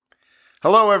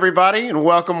Hello, everybody, and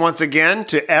welcome once again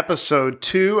to episode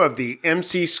 2 of the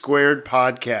MC Squared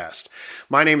podcast.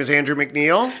 My name is Andrew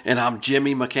McNeil. And I'm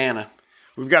Jimmy McCanna.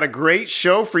 We've got a great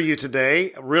show for you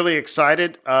today. Really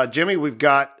excited. Jimmy, we've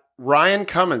got Ryan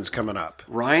Cummins coming up.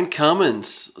 Ryan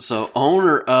Cummins, so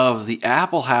owner of the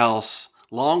Apple House,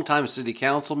 longtime city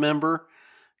council member,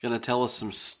 going to tell us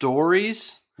some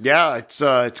stories. Yeah, it's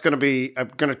going to be. I'm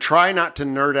going to try not to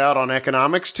nerd out on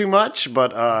economics too much,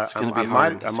 but I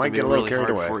might get a little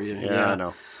carried away. For you. Yeah, I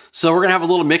know. So we're going to have a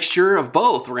little mixture of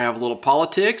both. We're going to have a little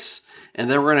politics, and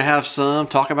then we're going to have some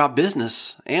talk about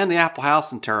business and the Apple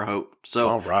House in Terre Haute.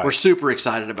 So We're super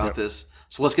excited about this.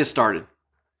 So let's get started.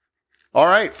 All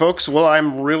right, folks. Well,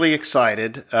 I'm really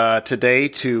excited today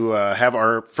to have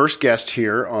our first guest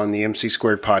here on the MC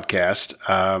Squared podcast.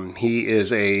 He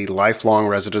is a lifelong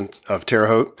resident of Terre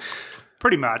Haute.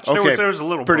 Pretty much. Okay. There was a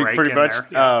little break pretty in much. there.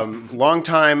 Yeah.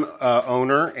 Longtime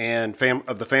owner and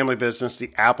of the family business,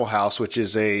 the Apple House, which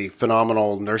is a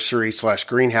phenomenal nursery /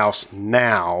 greenhouse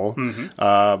now. Mm-hmm.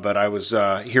 But I was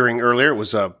hearing earlier it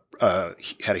was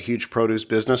had a huge produce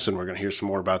business, and we're going to hear some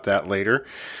more about that later.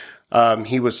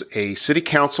 He was a city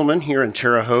councilman here in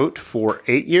Terre Haute for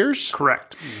 8 years.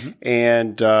 Correct. Mm-hmm.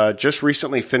 And just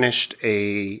recently finished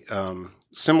a,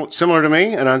 similar to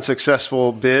me, an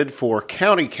unsuccessful bid for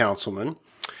county councilman.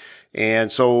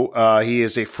 And so he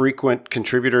is a frequent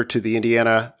contributor to the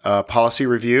Indiana Policy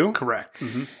Review. Correct.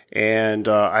 Mm-hmm. And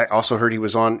I also heard he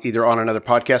was either on another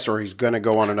podcast or he's going to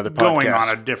go on another podcast. Going on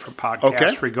a different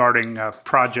podcast regarding a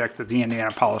project that the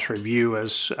Indiana Policy Review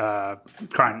is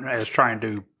trying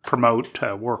to promote,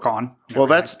 work on. Well,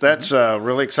 that's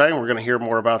really exciting. We're going to hear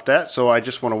more about that. So I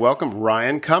just want to welcome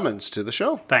Ryan Cummins to the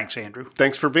show. Thanks, Andrew.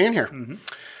 Thanks for being here. Mm-hmm.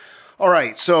 All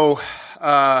right. So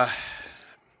I've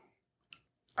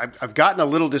gotten a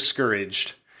little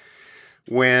discouraged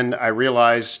when I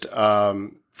realized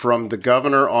from the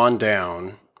governor on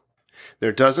down,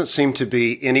 there doesn't seem to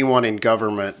be anyone in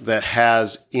government that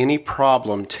has any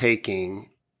problem taking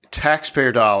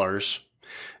taxpayer dollars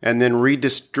and then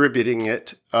redistributing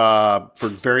it for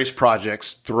various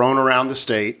projects thrown around the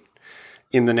state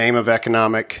in the name of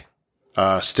economic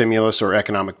stimulus or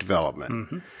economic development.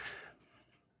 Mm-hmm.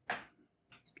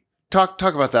 Talk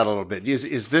about that a little bit.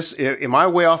 Is this? Am I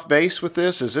way off base with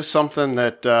this? Is this something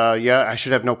that I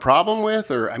should have no problem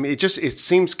with? Or I mean, it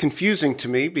seems confusing to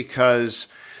me because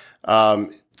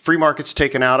free market's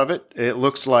taken out of it. It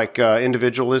looks like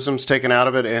individualism's taken out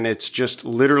of it, and it's just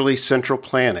literally central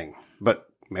planning. But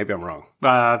maybe I'm wrong.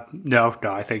 No,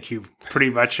 I think you've pretty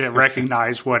much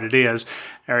recognized what it is.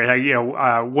 Everything.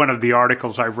 One of the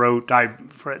articles I wrote,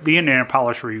 for the Indiana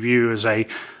Policy Review is a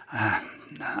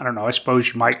I don't know, I suppose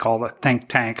you might call it a think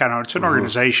tank. I don't know. It's an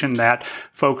organization that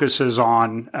focuses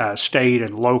on state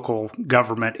and local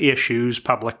government issues,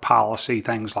 public policy,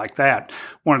 things like that.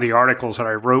 One of the articles that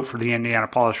I wrote for the Indiana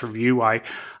Policy Review, I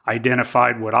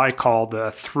identified what I call the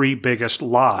 3 biggest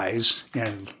lies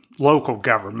in local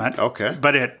government. Okay.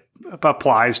 But it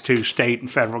applies to state and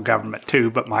federal government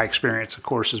too. But my experience, of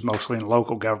course, is mostly in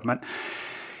local government.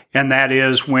 And that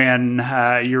is when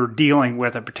you're dealing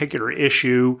with a particular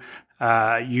issue,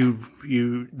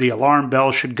 the alarm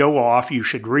bell should go off. You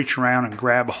should reach around and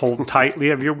grab hold tightly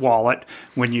of your wallet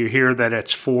when you hear that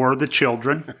it's for the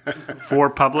children, for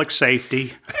public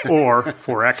safety, or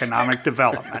for economic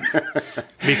development,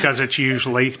 because it's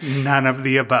usually none of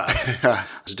the above.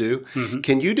 Mm-hmm.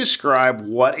 Can you describe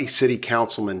what a city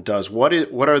councilman does? What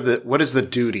is the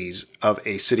duties of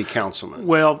a city councilman?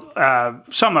 Well,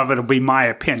 some of it will be my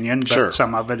opinion, but sure.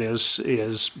 Some of it is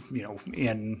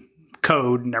in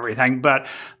code and everything, but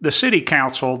the city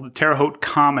council, the Terre Haute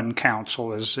Common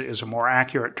Council is a more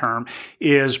accurate term,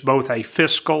 is both a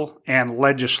fiscal and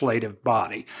legislative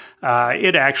body.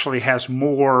 It actually has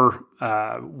more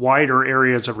wider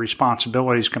areas of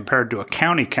responsibilities compared to a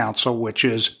county council, which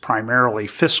is primarily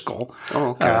fiscal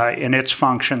in its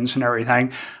functions and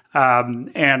everything.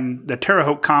 And the Terre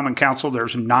Haute Common Council,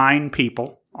 there's 9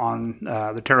 people on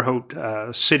the Terre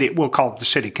Haute city. We'll call it the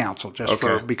city council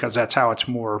because that's how it's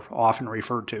more often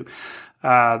referred to.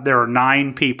 There are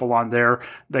 9 people on there.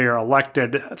 They are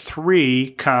elected.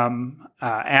 3 come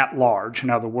at large. In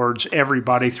other words,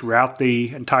 everybody throughout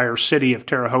the entire city of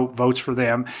Terre Haute votes for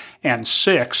them, and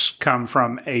 6 come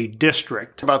from a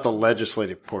district. What about the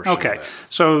legislative portion? Okay,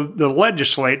 so the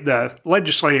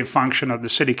legislative function of the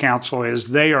city council is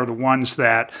they are the ones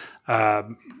that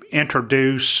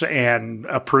introduce and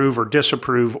approve or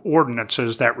disapprove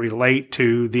ordinances that relate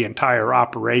to the entire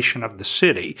operation of the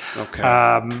city.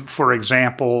 Okay. For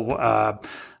example,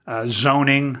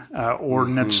 zoning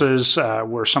ordinances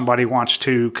where somebody wants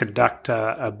to conduct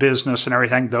a business and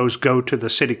everything. Those go to the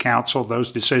city council.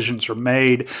 Those decisions are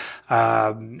made.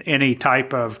 Any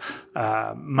type of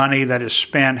money that is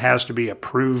spent has to be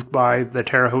approved by the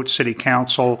Terre Haute City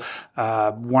Council.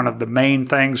 One of the main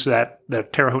things that the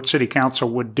Terre Haute City Council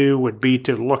would do would be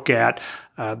to look at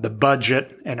the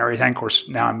budget and everything. Of course,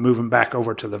 now I'm moving back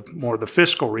over to the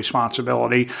fiscal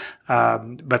responsibility,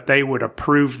 but they would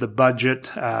approve the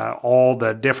budget, all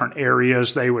the different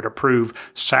areas. They would approve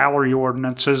salary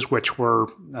ordinances, which were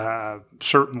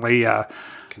certainly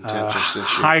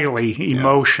highly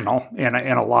emotional in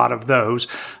a lot of those,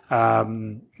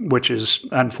 which is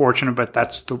unfortunate, but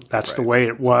that's the way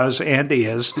it was and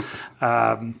is.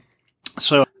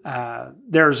 So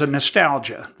there's a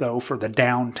nostalgia, though, for the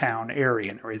downtown area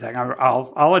and everything.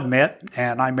 I'll admit,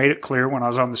 and I made it clear when I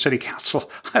was on the city council,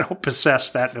 I don't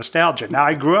possess that nostalgia. Now,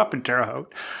 I grew up in Terre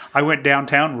Haute. I went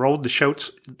downtown, rode the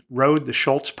Schultz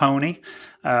pony.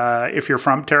 If you're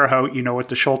from Terre Haute, you know what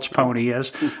the Schultz pony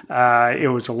is.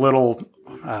 It was a little...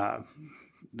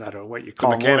 I don't know what you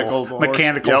call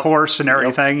mechanical horse and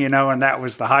everything, and that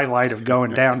was the highlight of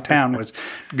going downtown was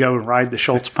go and ride the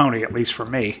Schultz pony, at least for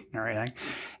me and everything.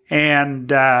 And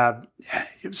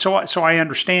so I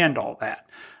understand all that.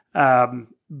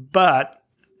 But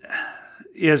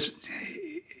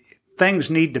things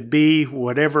need to be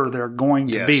whatever they're going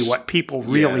to be, what people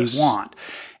really want.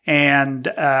 And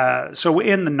so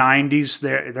in the 90s,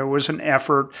 there was an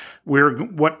effort where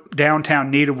what downtown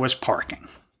needed was parking.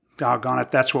 Doggone it,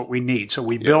 that's what we need. So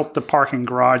we built the parking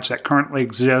garage that currently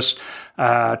exists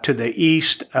to the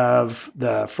east of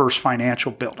the First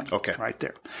Financial Building. Okay. Right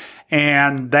there.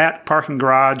 And that parking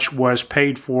garage was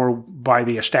paid for by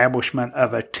the establishment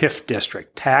of a TIF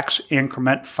district, Tax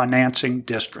Increment Financing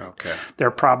District. Okay.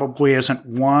 There probably isn't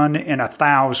 1 in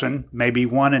 1,000, maybe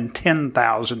 1 in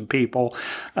 10,000 people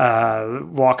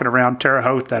walking around Terre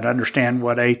Haute that understand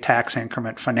what a Tax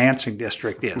Increment Financing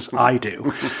District is. I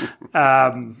do.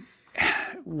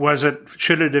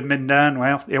 Should it have been done?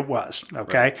 Well, it was,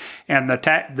 okay? Right. And the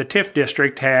TIF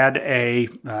district had a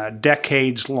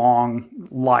decades-long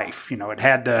life.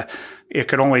 It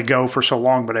could only go for so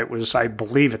long, but it was, I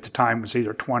believe at the time, was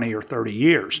either 20 or 30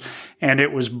 years. And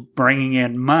it was bringing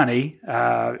in money.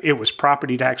 It was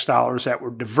property tax dollars that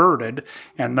were diverted,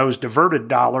 and those diverted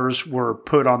dollars were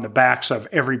put on the backs of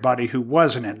everybody who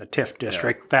wasn't in the TIF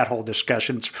district. Yeah. That whole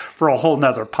discussion's for a whole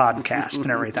nother podcast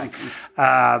and everything.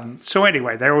 So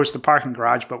anyway, there was the parking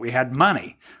garage, but we had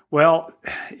money. Well,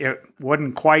 it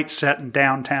wasn't quite setting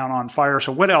downtown on fire,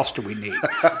 so what else do we need?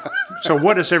 So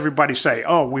what does everybody say?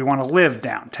 Oh, we want to live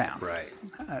downtown. Right.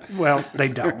 Well, they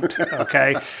don't,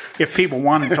 okay? If people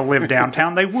wanted to live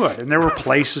downtown, they would, and there were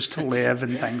places to live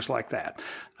and things like that.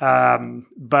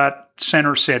 But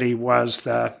Center City was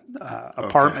the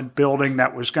apartment building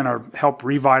that was going to help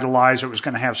revitalize. It was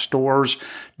going to have stores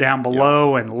down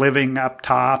below and living up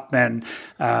top, and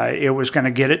it was going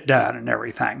to get it done and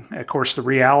everything. Of course, the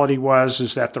reality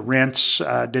is that the rents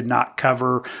did not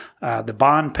cover the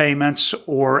bond payments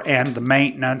and the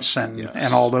maintenance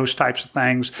and all those types of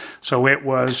things. So it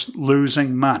was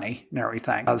losing money and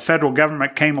everything. The federal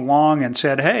government came along and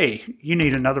said, hey, you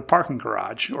need another parking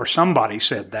garage, or somebody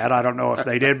said that. I don't know if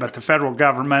they did, but the federal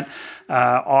government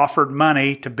offered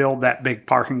money to build that big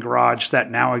parking garage that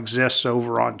now exists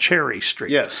over on Cherry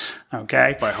Street. Yes.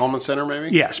 Okay. By Holman Center,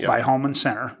 maybe? Yes, by Holman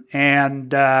Center. And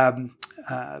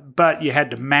but you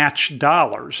had to match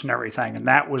dollars and everything, and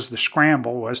that was the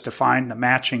scramble, was to find the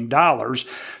matching dollars.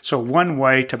 So one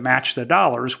way to match the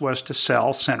dollars was to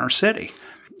sell Center City.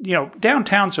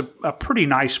 Downtown's a pretty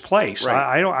nice place.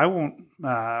 Right. I won't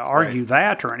argue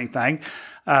that or anything.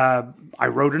 I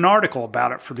wrote an article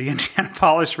about it for the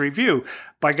Indianapolis Review.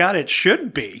 By God, it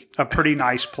should be a pretty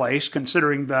nice place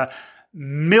considering the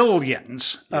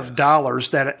millions of dollars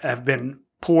that have been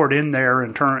poured in there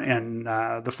in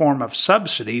the form of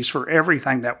subsidies for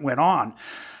everything that went on.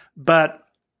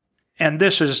 And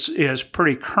this is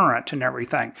pretty current and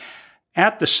everything.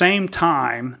 At the same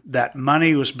time that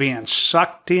money was being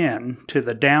sucked in to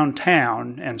the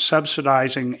downtown and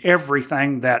subsidizing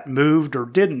everything that moved or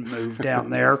didn't move down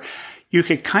there, you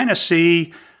could kind of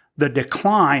see the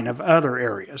decline of other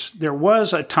areas. There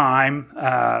was a time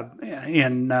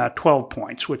in 12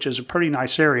 Points, which is a pretty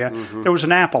nice area. Mm-hmm. There was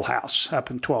an Apple House up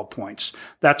in 12 Points.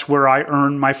 That's where I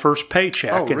earned my first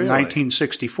paycheck in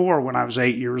 1964 when I was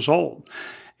 8 years old.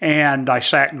 And I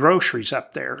sat groceries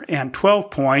up there. And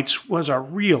 12 Points was a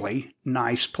really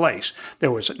nice place. There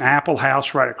was an Apple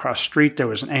House right across the street. There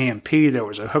was an A&P. There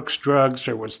was a Hooks Drugs.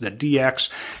 There was the DX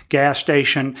gas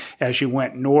station. As you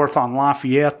went north on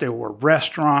Lafayette, there were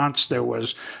restaurants. There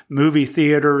was movie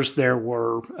theaters. There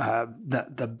were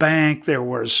the bank. There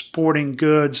was sporting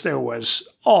goods. There was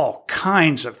all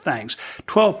kinds of things.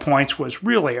 12 Points was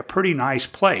really a pretty nice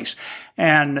place.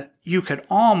 And you could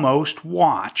almost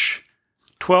watch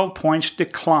 12 Points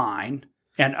decline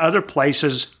and other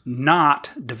places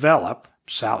not develop,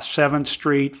 South 7th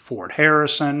Street, Fort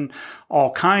Harrison,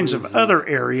 all kinds of other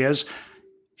areas,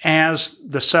 as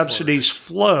the subsidies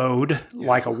flowed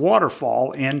like a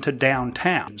waterfall into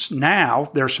downtown.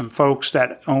 Now, there's some folks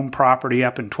that own property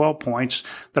up in 12 Points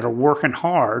that are working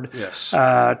hard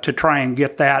to try and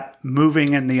get that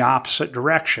moving in the opposite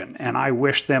direction, and I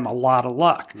wish them a lot of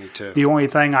luck. Me too. The only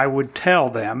thing I would tell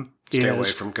them Stay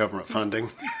away from government funding.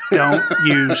 Don't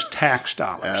use tax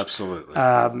dollars. Absolutely.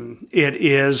 It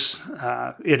is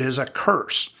a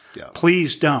curse. Yeah.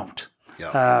 Please don't.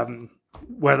 Yeah.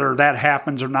 Whether that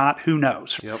happens or not, who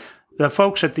knows? Yep. The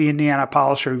folks at the Indiana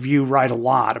Policy Review write a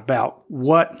lot about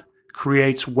what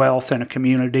creates wealth in a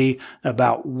community,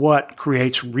 about what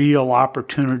creates real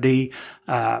opportunity,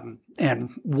 and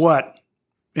what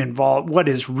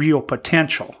is real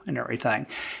potential and everything.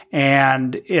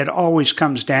 And it always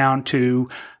comes down to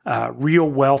real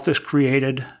wealth is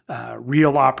created,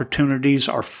 real opportunities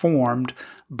are formed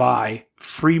by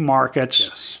free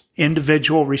markets,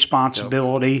 individual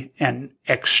responsibility, and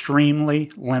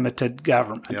extremely limited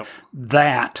government. Yep.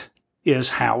 That is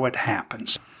how it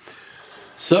happens.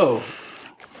 So,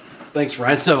 thanks,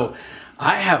 Ryan. So,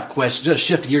 I have questions. Just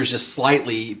shift gears just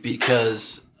slightly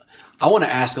because I want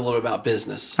to ask a little bit about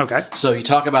business. Okay. So, you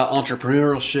talk about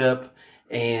entrepreneurship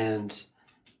and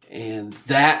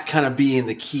that kind of being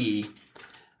the key.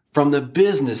 From the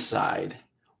business side,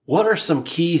 what are some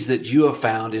keys that you have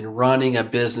found in running a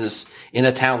business in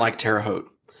a town like Terre Haute?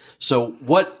 So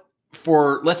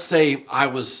let's say I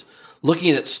was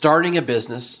looking at starting a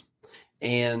business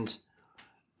and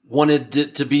wanted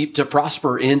to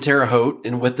prosper in Terre Haute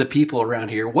and with the people around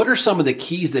here. What are some of the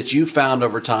keys that you found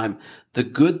over time? The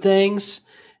good things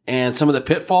and some of the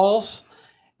pitfalls?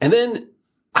 And then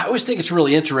I always think it's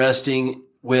really interesting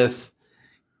with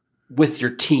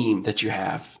your team that you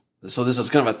have. So this is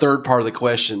kind of a third part of the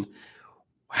question.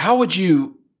 How do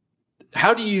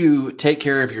you take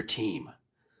care of your team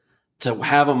to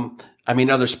have them? I mean,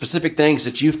 are there specific things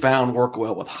that you found work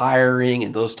well with hiring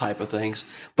and those type of things?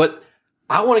 But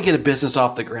I want to get a business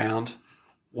off the ground.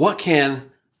 What can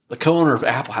the co-owner of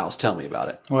Apple House tell me about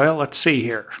it? Well, let's see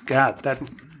here. God,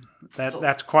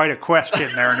 that's quite a question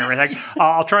there and everything.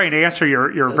 I'll try and answer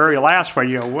your very last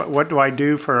one. What do I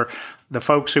do for the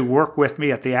folks who work with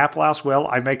me at the Apple House? Well,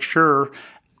 I make sure,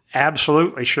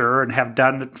 absolutely sure, and have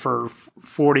done it for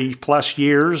 40 plus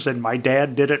years, and my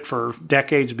dad did it for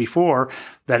decades before,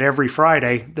 that every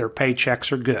Friday their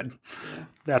paychecks are good. Yeah.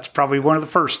 That's probably one of the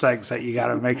first things that you got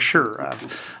to make sure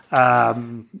of.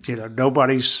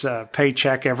 Nobody's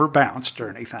paycheck ever bounced or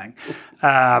anything.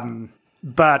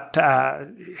 But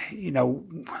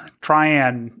try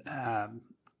and,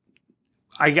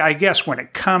 I guess when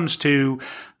it comes to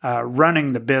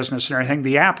running the business and everything,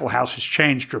 the Apple House has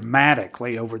changed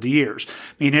dramatically over the years.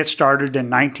 I mean, it started in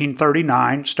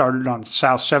 1939, started on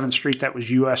South 7th Street. That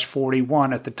was US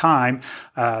 41 at the time.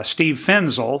 Steve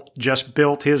Fenzel just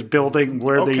built his building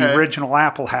where the original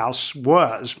Apple House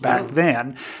was back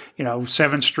then.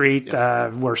 7th Street,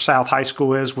 where South High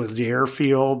School is, was the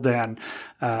airfield. And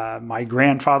my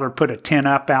grandfather put a tin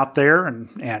up out there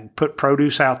and put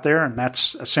produce out there, and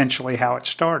that's essentially how it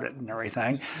started and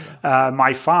everything.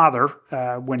 My father,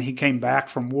 when he came back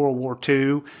from World War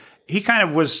II, he kind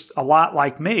of was a lot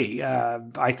like me.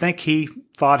 I think he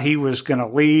thought he was going to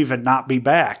leave and not be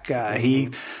back. He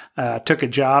took a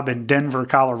job in Denver,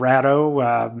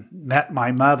 Colorado, met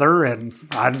my mother, and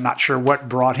I'm not sure what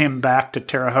brought him back to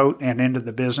Terre Haute and into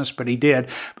the business, but he did.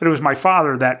 But it was my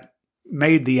father that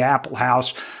made the Apple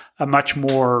House a much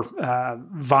more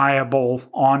viable,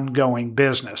 ongoing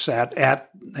business. At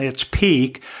its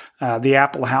peak, the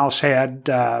Apple House had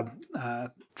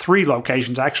 3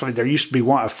 locations. Actually, there used to be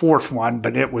a fourth one,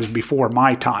 but it was before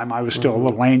my time. I was still a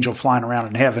little angel flying around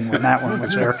in heaven when that one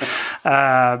was there.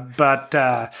 But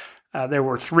there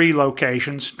were 3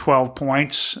 locations, 12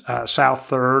 Points, South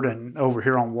 3rd, and over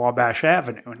here on Wabash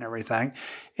Avenue and everything.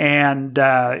 And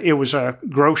it was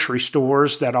grocery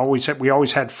stores that we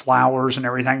always had flowers and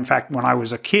everything. In fact, when I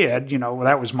was a kid,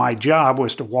 that was my job,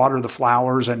 was to water the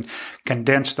flowers and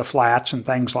condense the flats and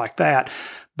things like that.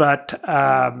 But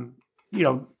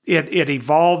it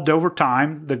evolved over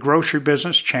time. The grocery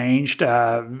business changed.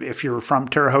 If you're from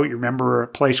Terre Haute, you remember a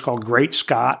place called Great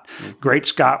Scott. Mm-hmm. Great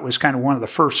Scott was kind of one of the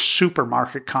first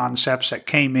supermarket concepts that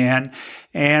came in.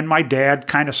 And my dad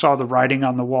kind of saw the writing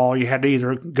on the wall. You had to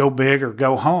either go big or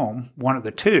go home, one of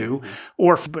the two.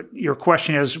 Mm-hmm. But your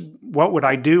question is, what would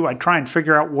I do? I'd try and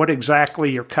figure out what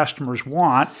exactly your customers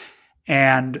want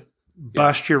and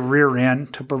bust your rear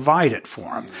end to provide it for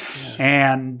them. Yeah.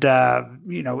 And,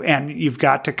 and you've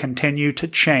got to continue to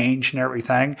change and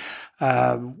everything.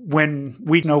 When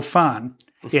we no fun,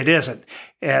 it isn't.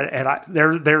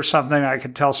 There's something I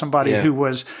could tell somebody who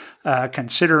was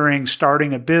considering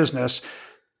starting a business.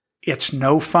 It's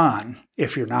no fun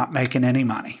if you're not making any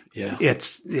money. Yeah.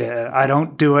 I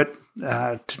don't do it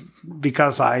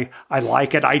because I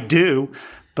like it. I do,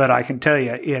 but I can tell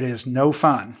you it is no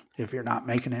fun if you're not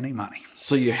making any money.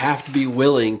 So you have to be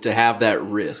willing to have that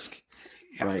risk,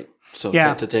 right? So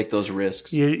to take those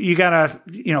risks. You got to,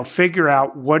 figure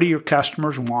out what do your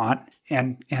customers want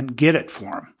and get it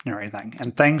for them and everything.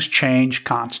 And things change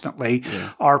constantly.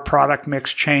 Yeah. Our product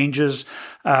mix changes.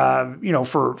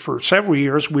 For several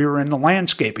years, we were in the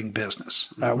landscaping business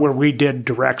where we did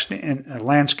direct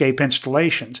landscape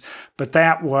installations. But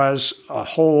that was a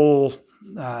whole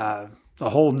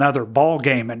nother ball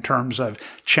game in terms of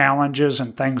challenges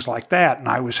and things like that. And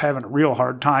I was having a real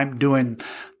hard time doing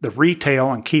the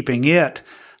retail and keeping it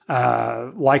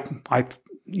like I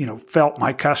felt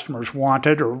my customers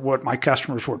wanted or what my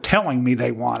customers were telling me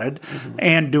they wanted,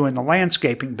 and doing the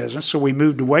landscaping business. So we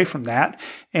moved away from that.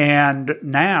 And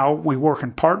now we work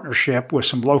in partnership with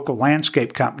some local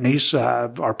landscape companies.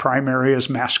 Our primary is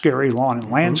Mascari Lawn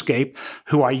and Landscape,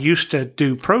 who I used to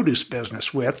do produce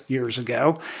business with years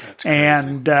ago. That's crazy.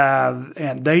 And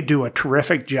they do a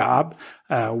terrific job.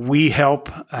 We help,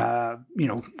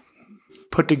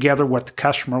 put together what the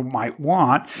customer might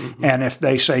want. Mm-hmm. And if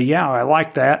they say, yeah, I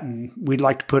like that and we'd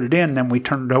like to put it in, then we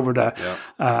turn it over to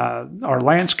our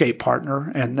landscape partner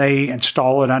and they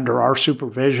install it under our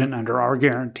supervision, under our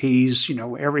guarantees,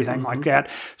 everything like that.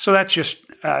 So that's just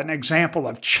an example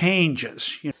of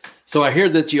changes. So I hear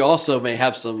that you also may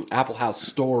have some Apple House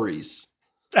stories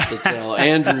to tell.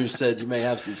 Andrew said you may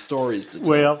have some stories to tell.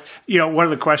 Well, one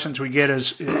of the questions we get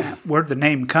is, where'd the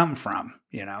name come from?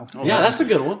 That's a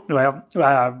good one. Well,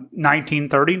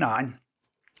 1939,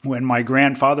 when my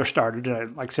grandfather started,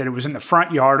 like I said, it was in the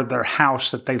front yard of their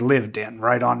house that they lived in,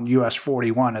 right on US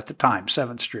 41 at the time,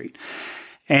 7th Street.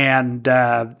 And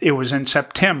it was in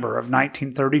September of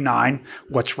 1939,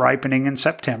 what's ripening in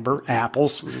September,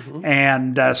 apples. Mm-hmm.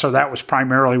 And so that was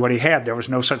primarily what he had. There was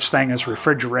no such thing as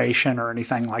refrigeration or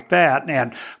anything like that.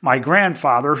 And my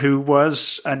grandfather, who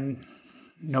was a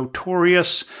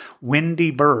notorious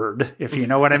windy bird, if you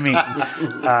know what I mean,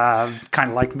 kind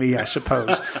of like me, I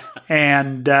suppose.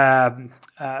 And the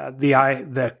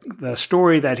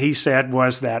story that he said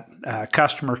was that a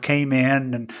customer came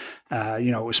in and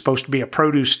it was supposed to be a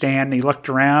produce stand. And he looked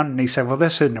around and he said, "Well,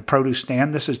 this isn't a produce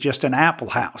stand. This is just an apple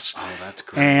house." Oh, that's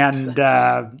great. And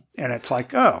it's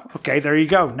like, oh, okay, there you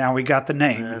go. Now we got the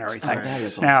name and everything.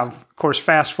 Awesome. Now, of course,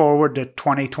 fast forward to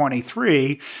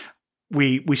 2023.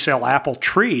 We sell apple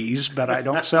trees, but I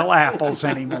don't sell apples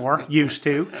anymore, used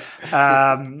to.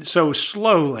 So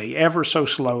slowly, ever so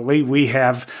slowly, we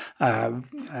have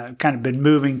kind of been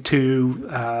moving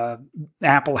to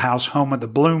Apple House, home of the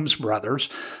Blooms Brothers.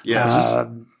 Yes.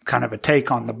 Kind of a take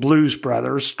on the Blues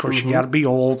Brothers. Of course, you got to be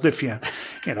old if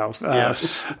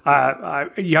yes.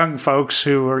 Young folks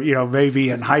who are, maybe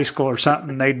in high school or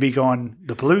something, they'd be going,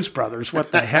 the Blues Brothers,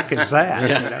 what the heck is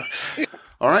that?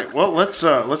 All right. Well, let's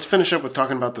finish up with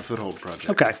talking about the Foothold Project.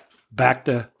 Okay. Back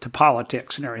to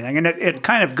politics and everything. And it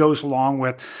kind of goes along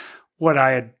with what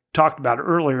I had talked about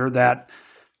earlier, that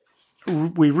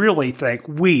we really think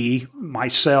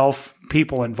myself,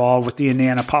 people involved with the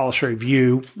Indiana Policy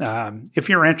Review, if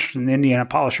you're interested in the Indiana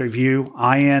Policy Review,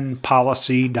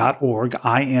 inpolicy.org,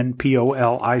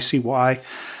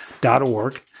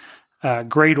 INPOLICY.org.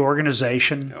 Great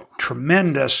organization,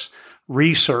 tremendous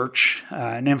research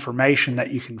and information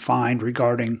that you can find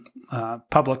regarding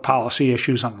public policy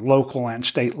issues on the local and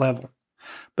state level.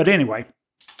 But anyway,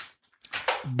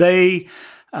 they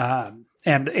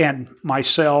and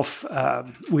myself,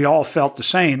 we all felt the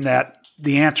same, that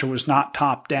the answer was not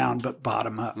top down but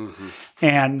bottom up. Mm-hmm.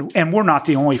 And we're not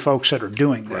the only folks that are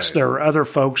doing this. Right. There are other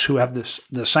folks who have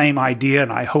the same idea,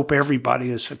 and I hope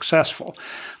everybody is successful.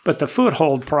 But the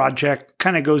Foothold Project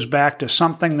kind of goes back to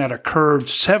something that occurred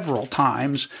several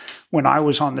times when I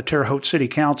was on the Terre Haute City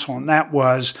Council, and that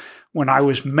was when I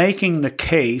was making the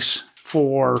case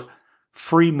for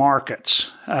free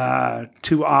markets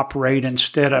to operate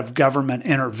instead of government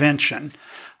intervention.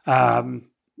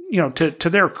 To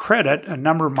their credit, a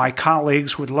number of my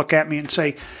colleagues would look at me and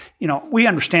say, we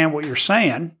understand what you're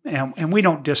saying and we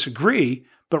don't disagree,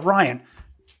 but Ryan,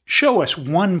 show us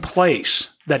one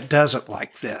place that does it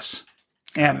like this.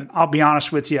 And I'll be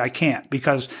honest with you, I can't,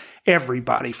 because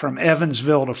everybody from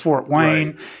Evansville to Fort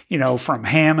Wayne, from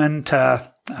Hammond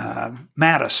to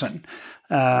Madison,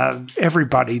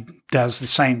 everybody does the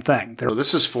same thing. So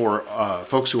this is for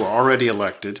folks who are already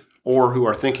elected or who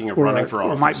are thinking of running for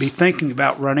office. Or might be thinking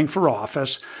about running for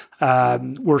office.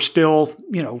 We're still,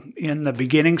 in the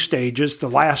beginning stages. The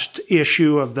last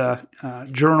issue of the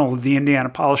Journal of the Indiana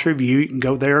Policy Review, you can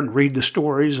go there and read the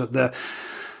stories of the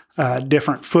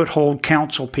different foothold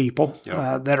council people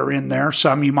that are in there.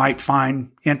 Some you might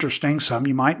find interesting, some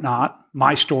you might not.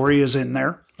 My story is in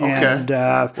there. Okay. And,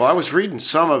 well, I was reading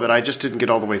some of it. I just didn't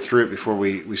get all the way through it before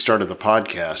we started the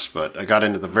podcast, but I got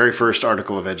into the very first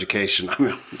article of education.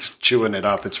 I'm just chewing it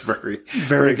up. It's very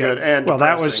good. And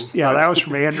depressing. That was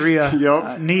from Andrea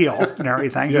Neal and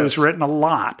everything. Yes. Who's written a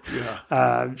lot.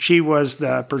 Yeah. She was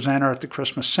the presenter at the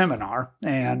Christmas seminar,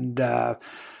 and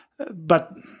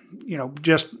but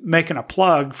just making a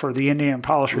plug for the Indiana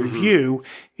Policy Review,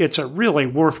 it's a really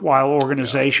worthwhile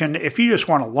organization if you just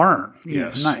want to learn.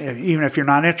 Even if you're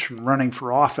not interested in running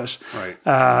for office, right?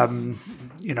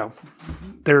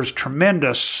 There's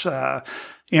tremendous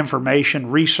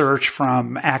information, research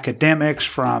from academics,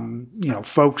 from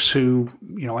folks who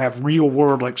have real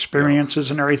world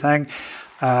experiences and everything.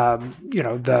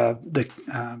 The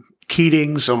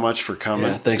Keatings. So much for coming.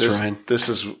 Yeah, thanks, Ryan.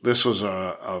 This was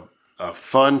a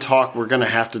fun talk. We're going to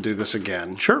have to do this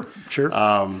again. Sure.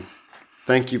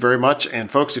 Thank you very much.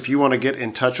 And folks, if you want to get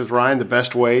in touch with Ryan, the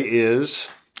best way is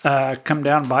come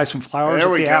down and buy some flowers. There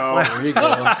we go. There you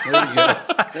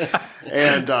go.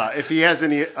 And if he has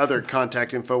any other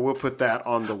contact info, we'll put that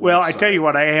on the website. Well, I tell you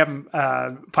what, I am.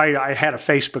 I had a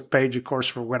Facebook page, of course,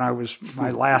 for when I was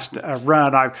my last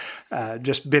run. I've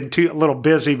just been a little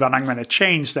busy, but I'm going to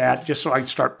change that just so I can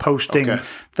start posting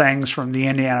things from the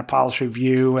Indiana Policy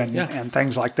Review and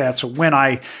things like that. So when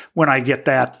I get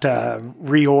that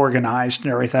reorganized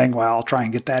and everything, well, I'll try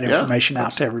and get that information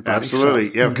out to everybody. Absolutely,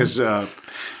 because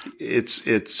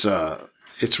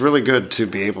it's really good to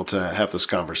be able to have those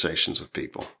conversations with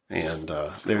people. And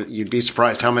you'd be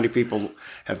surprised how many people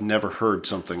have never heard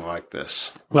something like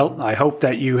this. Well, I hope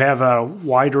that you have a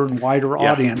wider and wider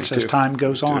audience as time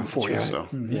goes on for you. So.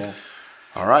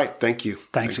 All right. Thank you.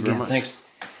 Thanks again. Very much. Thanks.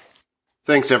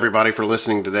 Thanks, everybody, for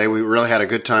listening today. We really had a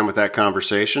good time with that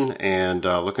conversation, and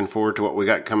looking forward to what we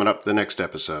got coming up the next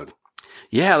episode.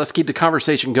 Yeah, let's keep the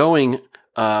conversation going.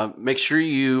 Make sure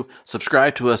you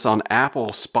subscribe to us on Apple,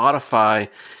 Spotify,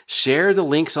 share the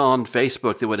links on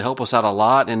Facebook. That would help us out a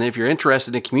lot. And if you're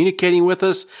interested in communicating with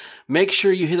us, make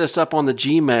sure you hit us up on the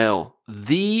Gmail,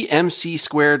 the MC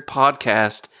Squared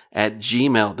Podcast at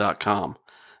gmail.com,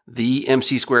 the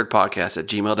MC Squared Podcast at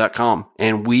gmail.com.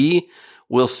 And we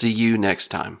will see you next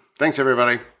time. Thanks,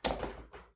 everybody.